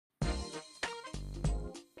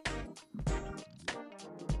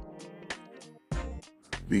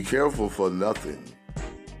Be careful for nothing,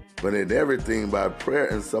 but in everything by prayer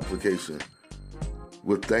and supplication,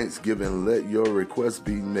 with thanksgiving let your requests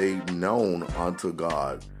be made known unto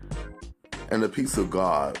God. And the peace of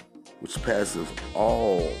God, which passes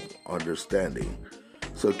all understanding,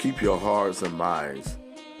 so keep your hearts and minds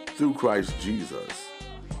through Christ Jesus.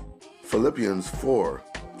 Philippians 4,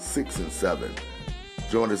 6 and 7.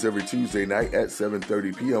 Join us every Tuesday night at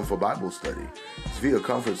 7:30 p.m. for Bible study. It's via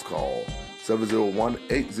conference call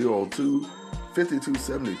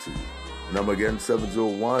 701-802-5272. Number again,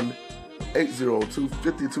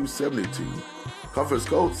 701-802-5272. Conference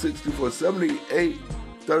code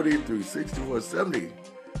 6470-833. 6470.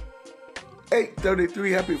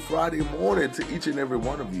 8:33. Happy Friday morning to each and every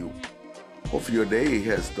one of you. Hope your day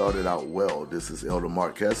has started out well. This is Elder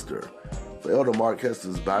Mark Hester for Elder Mark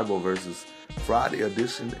Hester's Bible Verses Friday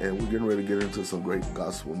edition, and we're getting ready to get into some great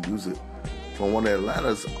gospel music from one of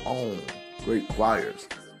Atlanta's own great choirs.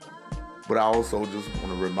 But I also just want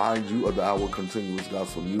to remind you of the Hour Continuous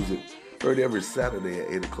Gospel Music, heard every Saturday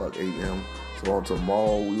at 8 o'clock a.m. So on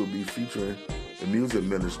tomorrow, we will be featuring the music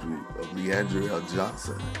ministry of Leandria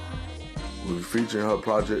Johnson. We'll be featuring her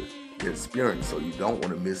project, Experience, so you don't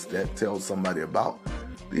want to miss that. Tell somebody about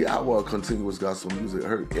the Hour of Continuous Gospel Music,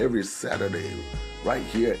 heard every Saturday right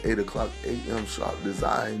here at 8 o'clock a.m. sharp,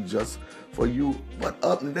 designed just for you. But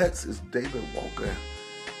up next is David Walker.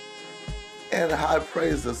 And High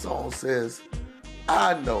Praise, the song says,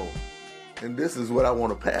 I know, and this is what I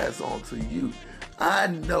want to pass on to you. I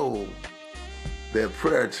know that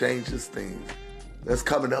prayer changes things. That's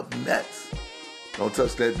coming up next. Don't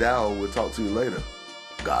touch that dial. We'll talk to you later.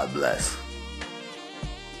 God bless.